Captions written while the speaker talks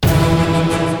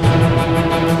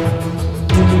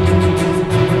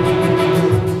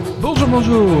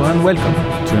Bonjour and welcome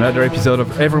to another episode of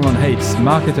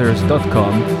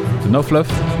EveryoneHatesMarketers.com, the no fluff,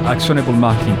 actionable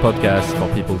marketing podcast for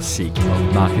people sick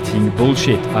of marketing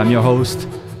bullshit. I'm your host,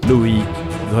 Louis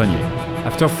Grenier.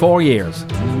 After 4 years,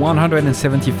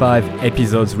 175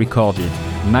 episodes recorded,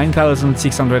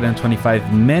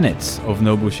 9,625 minutes of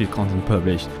no bullshit content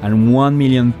published, and 1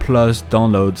 million plus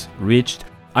downloads reached,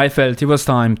 I felt it was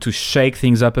time to shake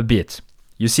things up a bit.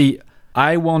 You see,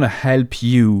 I want to help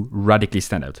you radically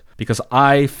stand out because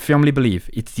I firmly believe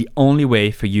it's the only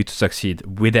way for you to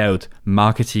succeed without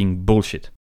marketing bullshit.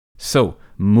 So,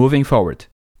 moving forward,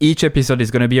 each episode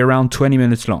is going to be around 20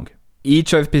 minutes long.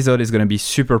 Each episode is going to be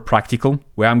super practical,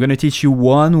 where I'm going to teach you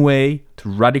one way to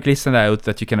radically stand out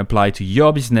that you can apply to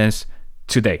your business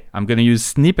today. I'm going to use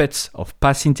snippets of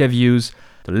past interviews,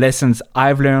 the lessons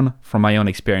I've learned from my own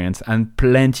experience, and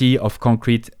plenty of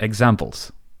concrete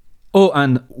examples. Oh,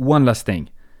 and one last thing.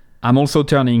 I'm also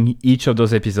turning each of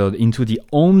those episodes into the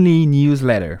only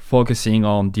newsletter focusing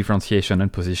on differentiation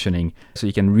and positioning, so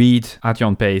you can read at your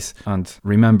own pace and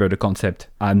remember the concept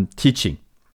I'm teaching.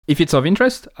 If it's of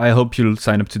interest, I hope you'll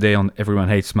sign up today on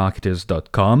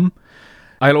EveryoneHatesMarketers.com.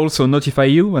 I'll also notify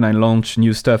you when I launch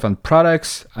new stuff and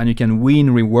products, and you can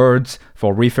win rewards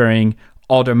for referring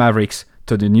other Mavericks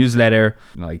to the newsletter,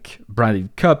 like branded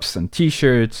cups and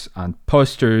t-shirts and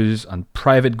posters and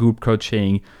private group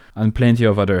coaching and plenty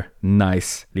of other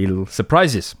nice little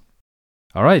surprises.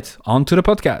 All right, on to the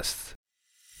podcast.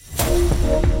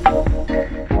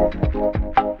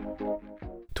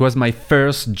 It was my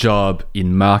first job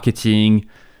in marketing,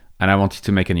 and I wanted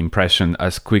to make an impression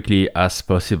as quickly as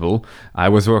possible. I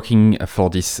was working for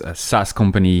this SaaS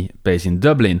company based in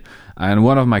Dublin, and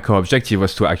one of my core objectives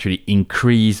was to actually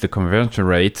increase the conversion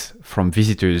rate from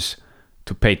visitors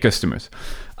to paid customers.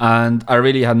 And I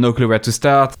really had no clue where to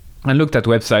start. I looked at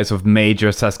websites of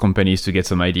major SaaS companies to get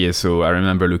some ideas. So I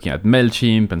remember looking at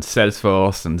MailChimp and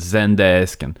Salesforce and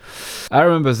Zendesk. And I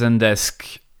remember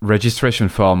Zendesk registration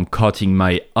form caughting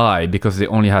my eye because they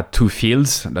only had 2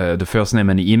 fields, the first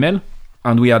name and the email,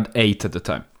 and we had 8 at the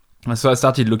time. And so I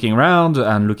started looking around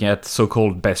and looking at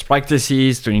so-called best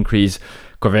practices to increase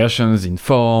conversions in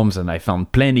forms, and I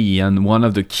found plenty. And one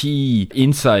of the key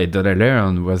insights that I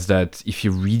learned was that if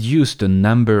you reduce the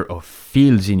number of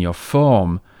fields in your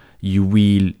form, you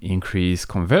will increase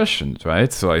conversions,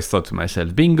 right? So I thought to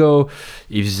myself, bingo,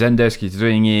 if Zendesk is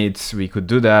doing it, we could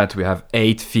do that. We have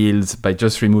 8 fields. By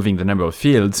just removing the number of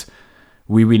fields,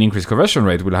 we will increase conversion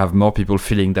rate. We'll have more people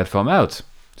filling that form out.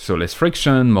 So less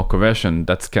friction, more conversion.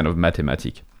 That's kind of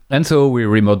mathematic. And so we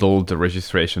remodeled the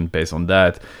registration based on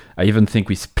that. I even think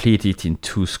we split it in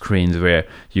 2 screens where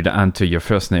you'd enter your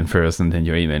first name first and then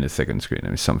your email in the second screen,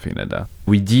 or something like that.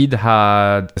 We did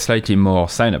have slightly more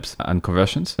signups and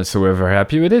conversions, so we're very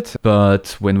happy with it.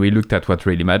 But when we looked at what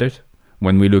really mattered,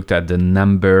 when we looked at the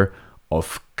number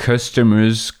of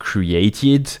customers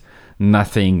created,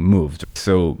 nothing moved.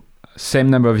 So same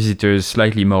number of visitors,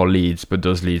 slightly more leads, but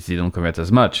those leads didn't convert as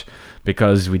much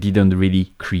because we didn't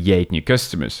really create new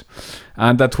customers.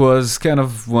 And that was kind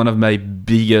of one of my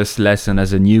biggest lessons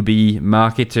as a newbie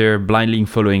marketer, blindly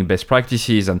following best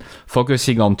practices and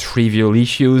focusing on trivial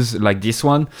issues like this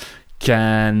one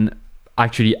can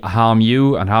actually harm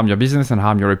you and harm your business and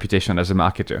harm your reputation as a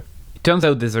marketer. It turns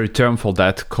out there's a term for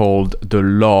that called the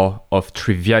law of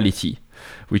triviality,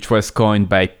 which was coined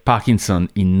by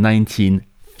Parkinson in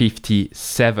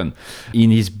 1957. In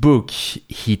his book,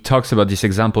 he talks about this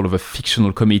example of a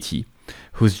fictional committee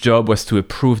whose job was to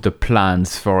approve the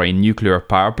plans for a nuclear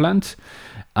power plant,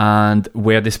 and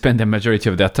where they spend the majority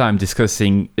of their time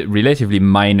discussing relatively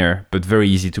minor but very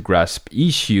easy to grasp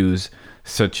issues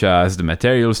such as the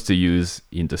materials to use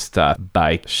in the staff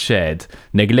bike shed,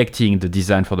 neglecting the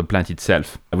design for the plant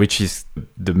itself, which is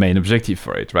the main objective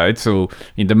for it, right? So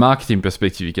in the marketing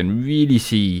perspective, you can really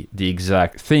see the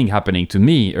exact thing happening to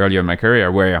me earlier in my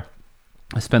career, where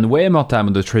I spent way more time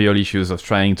on the trivial issues of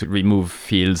trying to remove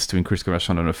fields to increase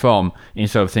conversion on a form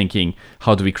instead of thinking,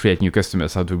 how do we create new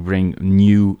customers? How do we bring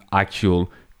new actual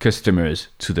customers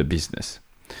to the business?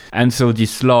 And so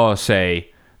this law say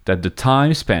that the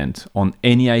time spent on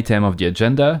any item of the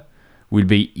agenda will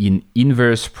be in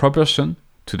inverse proportion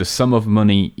to the sum of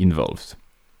money involved.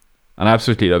 And I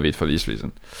absolutely love it for this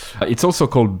reason. It's also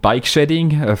called bike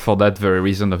shedding for that very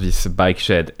reason of this bike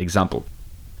shed example.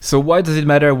 So why does it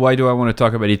matter? Why do I want to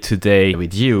talk about it today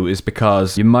with you? Is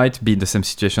because you might be in the same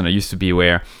situation I used to be,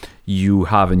 where you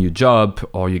have a new job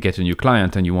or you get a new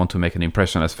client and you want to make an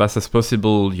impression as fast as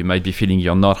possible. You might be feeling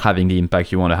you're not having the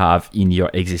impact you want to have in your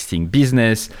existing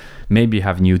business. Maybe you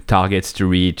have new targets to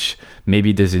reach.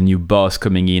 Maybe there's a new boss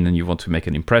coming in and you want to make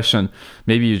an impression.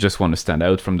 Maybe you just want to stand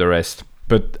out from the rest.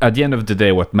 But at the end of the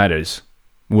day, what matters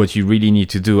what you really need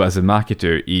to do as a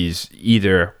marketer is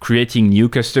either creating new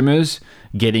customers,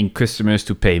 getting customers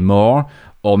to pay more,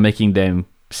 or making them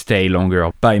stay longer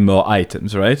or buy more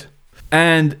items, right?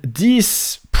 And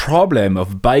this problem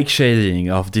of bike shading,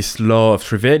 of this law of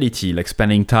triviality, like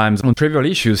spending time on trivial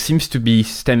issues, seems to be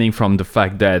stemming from the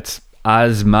fact that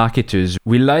as marketers,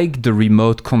 we like the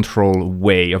remote control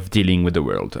way of dealing with the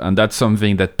world. And that's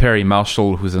something that Perry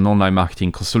Marshall, who's an online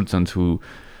marketing consultant who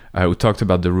talked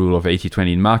about the rule of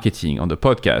 80-20 in marketing on the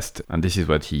podcast. And this is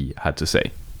what he had to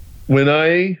say. When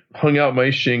I hung out my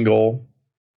shingle,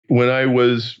 when I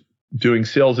was doing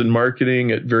sales and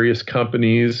marketing at various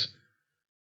companies,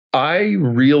 I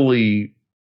really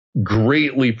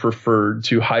greatly preferred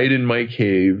to hide in my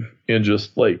cave and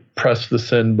just like press the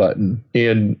send button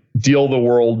and deal the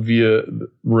world via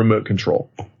remote control.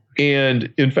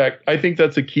 And in fact, I think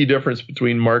that's a key difference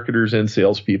between marketers and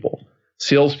salespeople.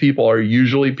 Salespeople are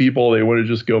usually people, they want to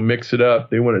just go mix it up.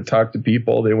 They want to talk to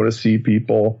people. They want to see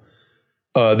people.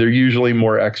 They're usually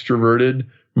more extroverted.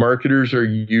 Marketers are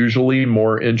usually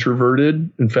more introverted.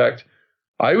 In fact,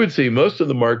 I would say most of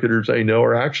the marketers I know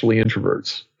are actually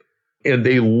introverts. And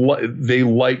they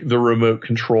like the remote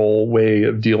control way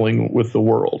of dealing with the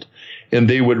world. And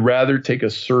they would rather take a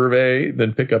survey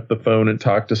than pick up the phone and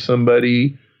talk to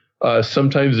somebody.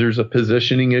 Sometimes there's a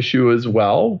positioning issue as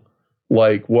well.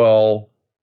 Like, well,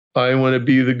 I want to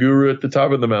be the guru at the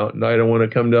top of the mountain. I don't want to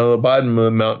come down to the bottom of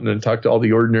the mountain and talk to all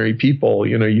the ordinary people.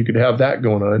 You know, you could have that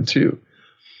going on too.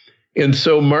 And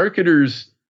so marketers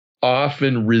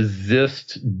often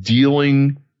resist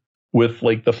dealing with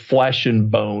like the flesh and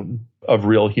bone of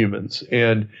real humans.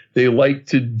 And they like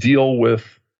to deal with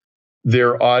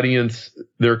their audience,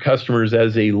 their customers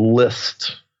as a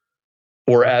list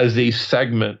or as a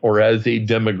segment or as a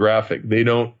demographic. They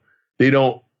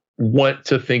don't want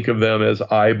to think of them as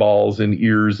eyeballs and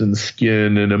ears and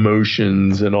skin and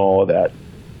emotions and all of that.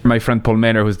 My friend Paul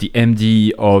Mailer, who's the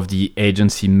MD of the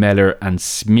agency Mailer and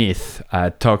Smith,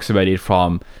 talks about it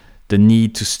from the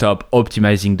need to stop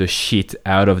optimizing the shit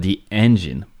out of the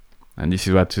engine. And this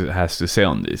is what it has to say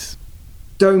on this.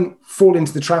 Don't fall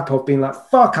into the trap of being like,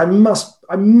 fuck, I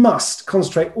must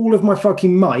concentrate all of my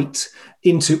fucking might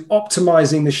into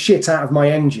optimizing the shit out of my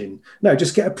engine. No,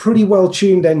 just get a pretty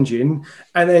well-tuned engine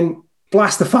and then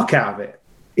blast the fuck out of it.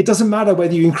 It doesn't matter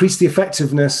whether you increase the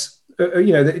effectiveness,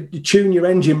 you tune your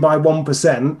engine by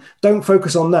 1%. Don't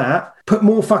focus on that. Put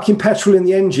more fucking petrol in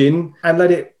the engine and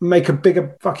let it make a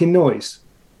bigger fucking noise.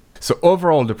 So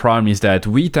overall, the problem is that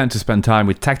we tend to spend time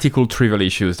with tactical, trivial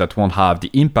issues that won't have the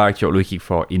impact you're looking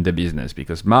for in the business,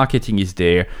 because marketing is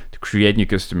there to create new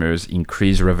customers,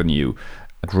 increase revenue,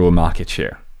 grow market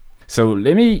share. So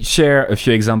let me share a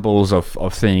few examples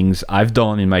of things I've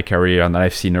done in my career and that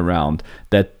I've seen around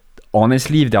that,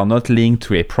 honestly, if they're not linked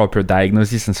to a proper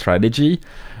diagnosis and strategy,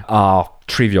 are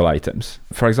trivial items.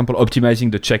 For example,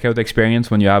 optimizing the checkout experience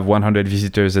when you have 100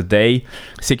 visitors a day,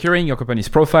 securing your company's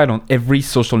profile on every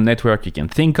social network you can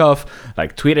think of,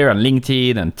 like Twitter and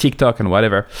LinkedIn and TikTok and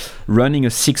whatever, running a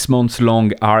 6 months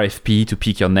long RFP to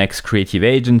pick your next creative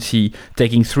agency,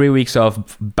 taking 3 weeks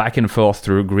off back and forth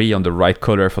to agree on the right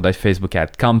color for that Facebook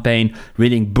ad campaign,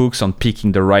 reading books on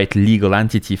picking the right legal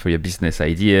entity for your business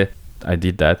idea. I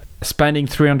did that. Spending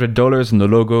 $300 on a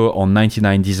logo or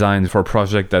 99 designs for a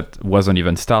project that wasn't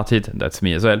even started. That's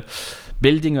me as well.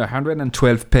 Building a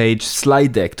 112-page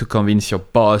slide deck to convince your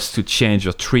boss to change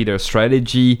your Twitter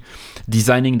strategy.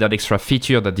 Designing that extra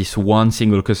feature that this one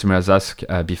single customer has asked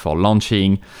before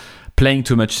launching. Playing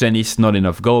too much tennis, not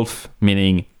enough golf,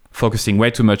 meaning focusing way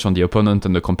too much on the opponent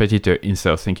and the competitor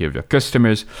instead of thinking of your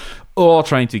customers. Or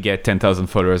trying to get 10,000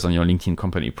 followers on your LinkedIn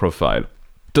company profile.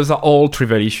 Those are all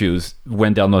trivial issues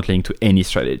when they're not linked to any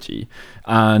strategy.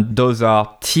 And those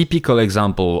are typical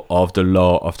examples of the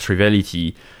law of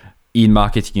triviality in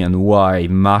marketing and why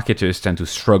marketers tend to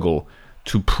struggle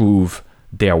to prove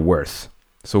their worth.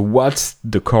 So what's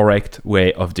the correct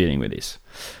way of dealing with this?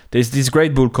 There's this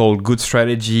great book called Good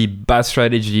Strategy, Bad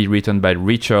Strategy, written by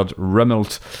Richard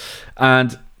Rummelt.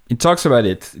 And it talks about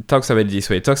it. It talks about it this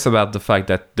way. It talks about the fact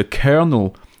that the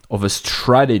kernel of a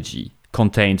strategy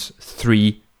contains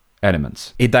 3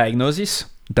 elements. A diagnosis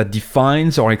that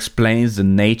defines or explains the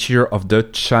nature of the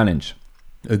challenge.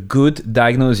 A good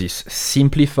diagnosis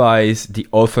simplifies the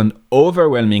often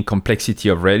overwhelming complexity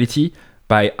of reality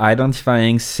by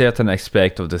identifying certain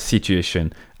aspects of the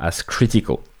situation as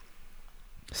critical.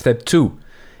 Step 2,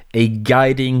 a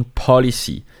guiding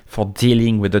policy for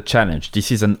dealing with the challenge.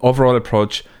 This is an overall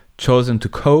approach chosen to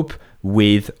cope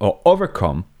with or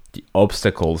overcome the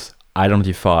obstacles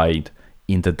identified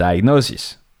in the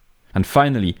diagnosis. And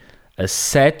finally, a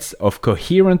set of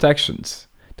coherent actions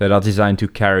that are designed to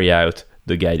carry out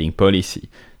the guiding policy.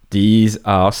 These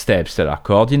are steps that are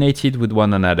coordinated with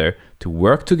one another to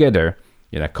work together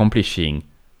in accomplishing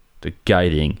the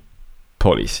guiding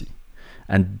policy.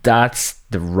 And that's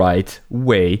the right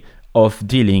way of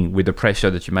dealing with the pressure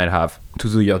that you might have to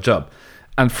do your job.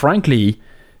 And frankly,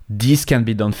 this can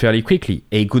be done fairly quickly.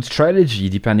 A good strategy,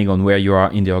 depending on where you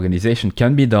are in the organization,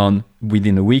 can be done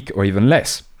within a week or even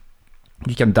less.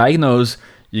 You can diagnose,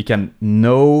 you can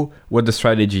know what the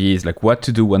strategy is, like what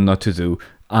to do, what not to do,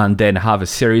 and then have a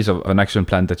series of an action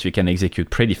plan that you can execute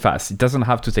pretty fast. It doesn't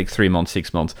have to take 3 months,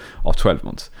 6 months, or 12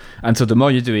 months. And so the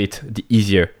more you do it, the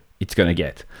easier it's going to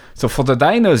get. So for the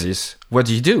diagnosis, what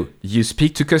do? You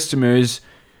speak to customers,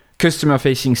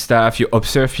 customer-facing staff, you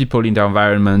observe people in their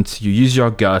environment, you use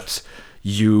your gut,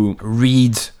 you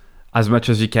read as much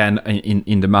as you can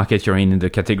in the market you're in the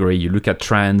category, you look at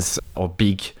trends or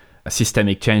big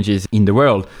systemic changes in the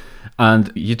world,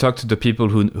 and you talk to the people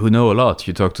who know a lot.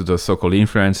 You talk to the so-called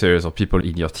influencers or people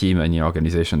in your team and your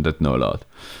organization that know a lot.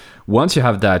 Once you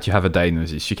have that, you have a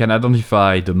diagnosis. You can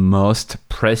identify the most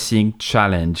pressing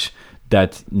challenge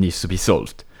that needs to be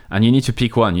solved. And you need to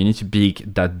pick one. You need to pick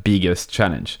that biggest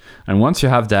challenge. And once you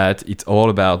have that, it's all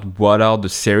about what are the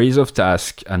series of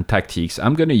tasks and tactics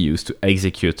I'm going to use to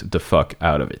execute the fuck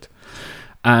out of it.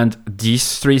 And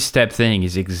this 3-step thing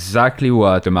is exactly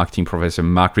what the marketing professor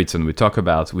Mark Ritson would talk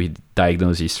about with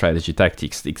diagnosis, strategy,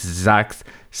 tactics. The exact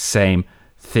same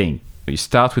thing. You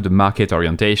start with the market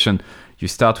orientation. You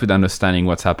start with understanding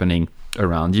what's happening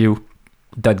around you.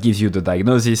 That gives you the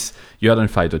diagnosis. You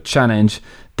identify the challenge.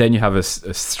 Then you have a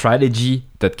strategy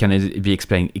that can be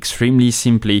explained extremely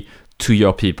simply to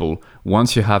your people.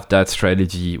 Once you have that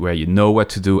strategy where you know what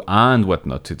to do and what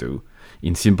not to do,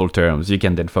 in simple terms, you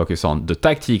can then focus on the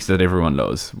tactics that everyone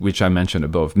loves, which I mentioned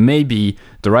above. Maybe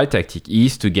the right tactic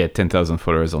is to get 10,000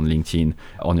 followers on LinkedIn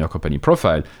on your company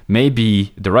profile.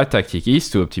 Maybe the right tactic is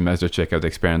to optimize the checkout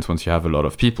experience once you have a lot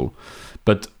of people.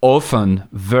 But often,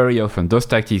 very often, those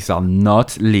tactics are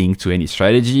not linked to any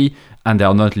strategy, and they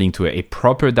are not linked to a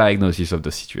proper diagnosis of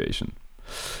the situation.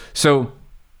 So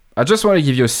I just want to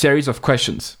give you a series of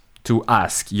questions to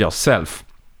ask yourself.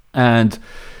 And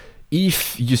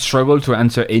if you struggle to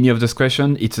answer any of those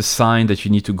questions, it's a sign that you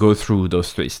need to go through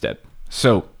those 3 steps.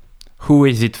 So who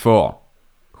is it for?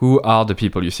 Who are the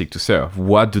people you seek to serve?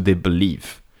 What do they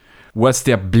believe? What's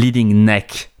their bleeding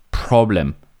neck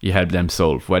problem you help them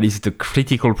solve? What is the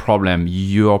critical problem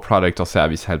your product or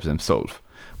service helps them solve?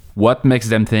 What makes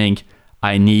them think,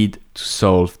 I need to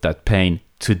solve that pain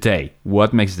today?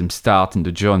 What makes them start in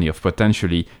the journey of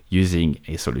potentially using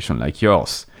a solution like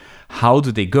yours? How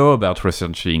do they go about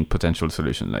researching potential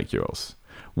solutions like yours?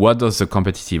 What does the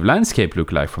competitive landscape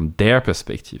look like from their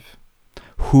perspective?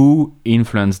 Who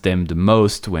influenced them the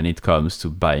most when it comes to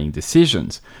buying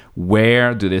decisions?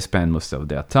 Where do they spend most of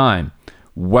their time?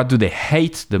 What do they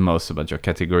hate the most about your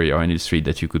category or industry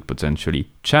that you could potentially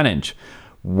challenge?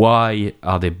 Why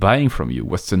are they buying from you?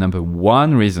 What's the number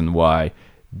one reason why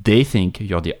they think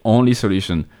you're the only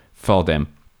solution for them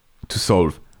to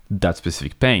solve that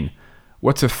specific pain?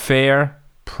 What's a fair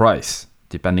price,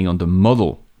 depending on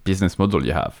the business model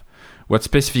you have? What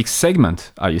specific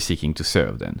segment are you seeking to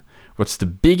serve then? What's the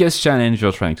biggest challenge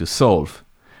you're trying to solve?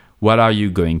 What are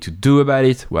you going to do about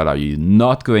it? What are you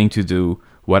not going to do?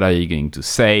 What are you going to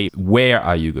say? Where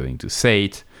are you going to say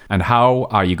it? And how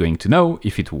are you going to know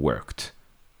if it worked?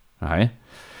 Right?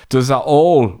 Those are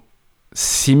all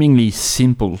seemingly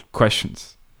simple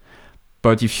questions.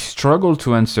 But if you struggle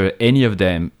to answer any of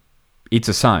them, it's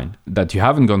a sign that you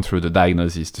haven't gone through the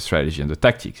diagnosis, the strategy, and the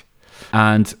tactics.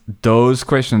 And those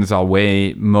questions are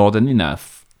way more than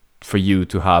enough for you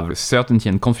to have certainty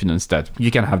and confidence that you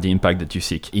can have the impact that you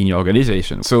seek in your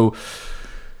organization. So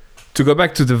to go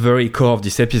back to the very core of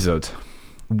this episode,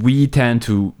 we tend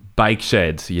to bike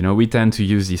shed, we tend to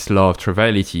use this law of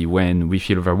triviality when we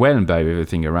feel overwhelmed by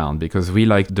everything around because we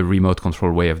like the remote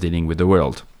control way of dealing with the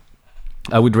world.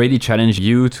 I would really challenge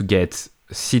you to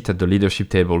sit at the leadership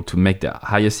table to make the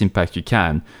highest impact you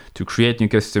can, to create new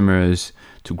customers,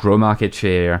 to grow market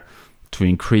share, to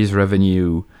increase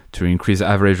revenue, to increase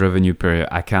average revenue per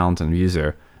account and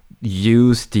user.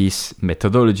 Use this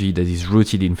methodology that is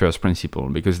rooted in first principle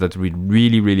because that will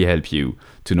really, really help you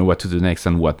to know what to do next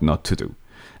and what not to do.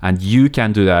 And you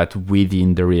can do that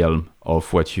within the realm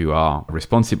of what you are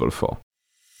responsible for.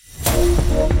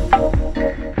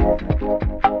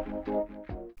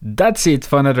 That's it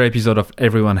for another episode of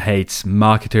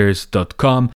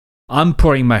EveryoneHatesMarketers.com. I'm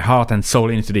pouring my heart and soul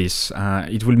into this.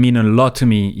 It will mean a lot to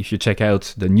me if you check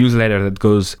out the newsletter that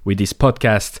goes with this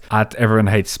podcast at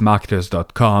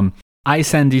EveryoneHatesMarketers.com. I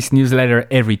send this newsletter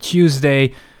every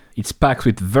Tuesday. It's packed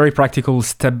with very practical,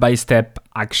 step-by-step,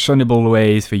 actionable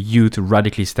ways for you to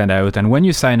radically stand out. And when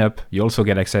you sign up, you also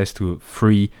get access to a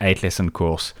free 8-lesson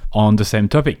course on the same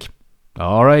topic.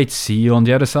 All right, see you on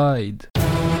the other side.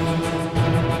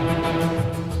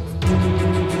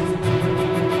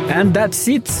 And that's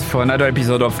it for another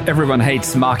episode of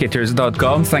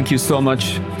EveryoneHatesMarketers.com. Thank you so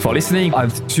much for listening. I'm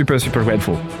super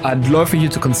grateful. I'd love for you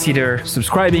to consider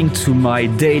subscribing to my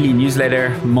daily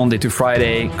newsletter, Monday to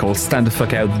Friday, called Stand the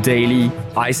Fuck Out Daily.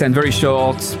 I send very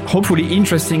short, hopefully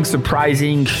interesting,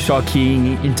 surprising,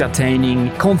 shocking, entertaining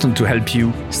content to help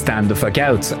you stand the fuck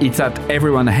out. It's at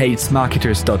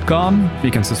EveryoneHatesMarketers.com.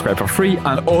 You can subscribe for free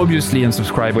and obviously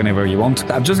unsubscribe whenever you want.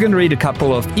 I'm just going to read a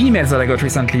couple of emails that I got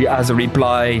recently as a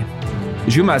reply.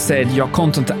 Juma said, your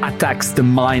content attacks the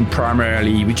mind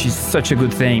primarily, which is such a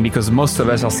good thing because most of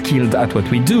us are skilled at what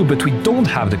we do, but we don't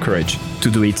have the courage to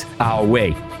do it our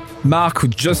way. Mark, who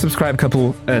just subscribed a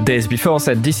couple days before,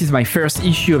 said, this is my first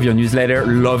issue of your newsletter.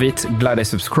 Love it. Glad I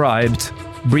subscribed.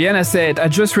 Brianna said, I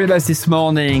just realized this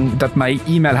morning that my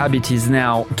email habit is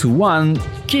now to 1,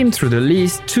 skim through the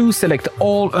list, 2, select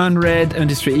all unread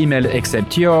industry email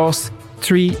except yours,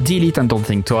 3, delete and don't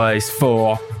think twice,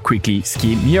 4, quickly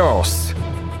skim yours.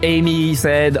 Amy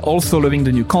said, also loving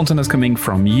the new content that's coming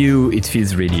from you. It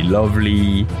feels really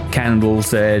lovely. Candle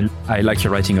said, I like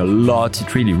your writing a lot.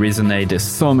 It really resonates. There's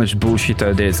so much bullshit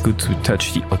out there. It's good to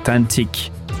touch the authentic.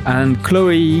 And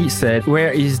Chloe said,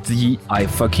 where is the I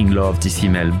fucking love this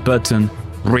email button?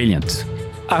 Brilliant.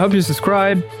 I hope you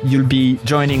subscribe. You'll be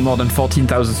joining more than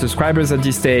 14,000 subscribers at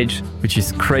this stage, which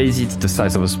is crazy. It's the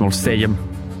size of a small stadium.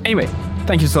 Anyway,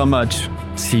 thank you so much.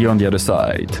 See you on the other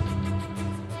side.